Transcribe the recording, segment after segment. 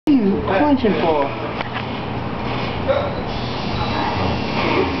clenching for?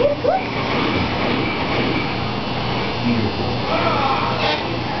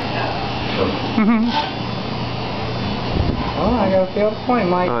 Oh, I gotta feel the point,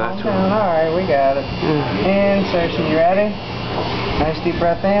 Mike. Calm down. Alright, we got it. Insertion, you ready? Nice deep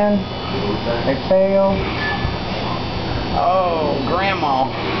breath in. Exhale. Oh, Grandma.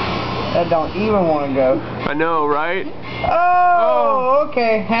 That don't even want to go. I know, right? Oh,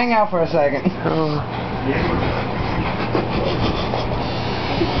 okay. Hang out for a second.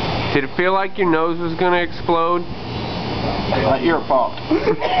 Did it feel like your nose was going to explode? Your fault.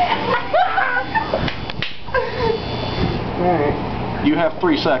 Alright. You have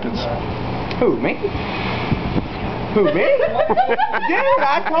 3 seconds. Who, me? Who, me? Dude,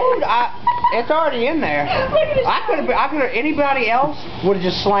 I told it's already in there. I could have, anybody else would have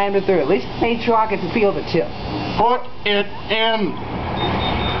just slammed it through. At least made sure I could feel the tip. Put it in.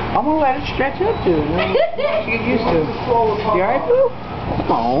 I'm gonna let it stretch up to it. Get used to it. You alright, Boo?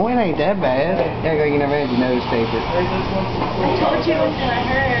 Come on, it ain't that bad. There you go, you never had your nose tapered. I told you it was gonna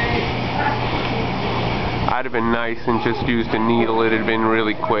hurt. I'd have been nice and just used a needle. It had been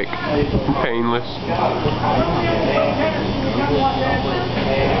really quick, painless.